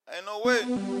Ain't no way.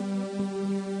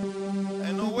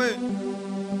 Ain't no way.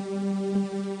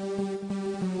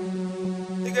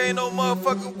 Nigga, ain't no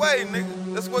motherfucking way,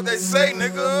 nigga. That's what they say,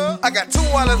 nigga. I got 2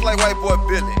 wallets like white boy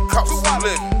Billy. Cost of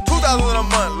living. 2,000 a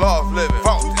month, lost living.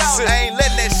 I ain't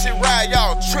letting that shit ride,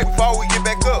 y'all trip before we get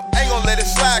back up. Ain't gon' let it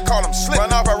slide, call him slip.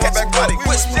 Run off, I run back up. We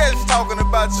was just talking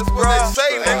about just what they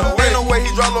say, nigga. Ain't no way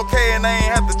he drop okay and I ain't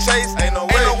have to chase. Ain't no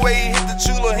way he hit the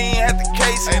chula, he ain't have to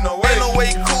case. Ain't no way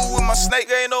he cool with my snake.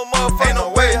 Ain't no motherfucker. Ain't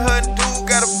no way her and dude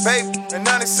got a baby and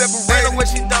now they separated. Ain't no way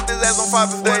she dumped his ass on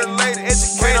Father's Day. What a lady,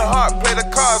 educated her heart, played her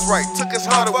cards right, took his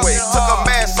heart away, took her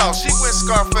mask off. She went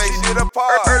Scarface, she did a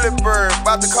part. Early bird,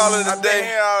 about to call it a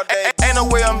day. Ain't no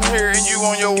way I'm here and you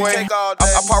on your way.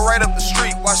 I park right up the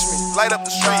street, watch me light up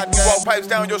the street. We walk pipes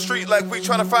down your street like we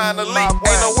tryna find a leak.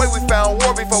 Ain't no way we found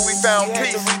war before we found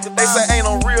peace. They say ain't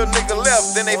no real nigga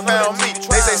left, then they found me.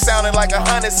 They say sounding like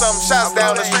 100-something shots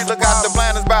down the street. Look out the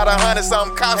blinders, about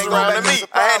 100-something cops surrounding me.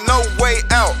 I had no way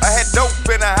out, I had dope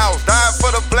in the house. Died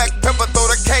for the black pepper, throw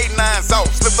the K9s off.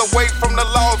 Slipped away from the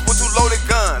laws with 2 loaded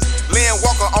guns. Lynn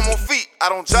Walker on my feet, I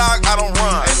don't jog, I don't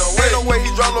run. Ain't no way he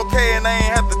drop okay and I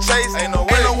ain't have to chase. Ain't no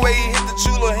way he hit the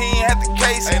chula, he ain't have to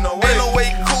case. Ain't no way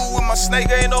he cool with my snake.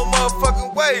 Ain't no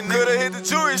motherfucking way, nigga. Coulda hit the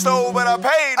jewelry store, but I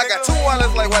paid, nigga. I got 2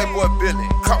 wallets like white boy Billy.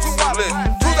 Cost of living.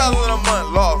 2,000 a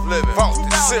month, lost living.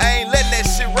 I ain't letting that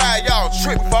shit ride, y'all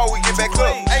trip before we get back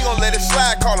up. Ain't gon' let it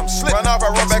slide, call him slip. Run off,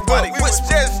 I run back up. We was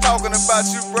just talking about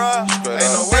you, bruh.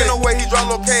 Ain't no way he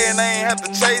drop okay and I ain't have to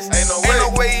chase. Ain't no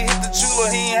way he hit the chula,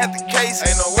 he ain't have to case.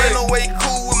 Ain't no way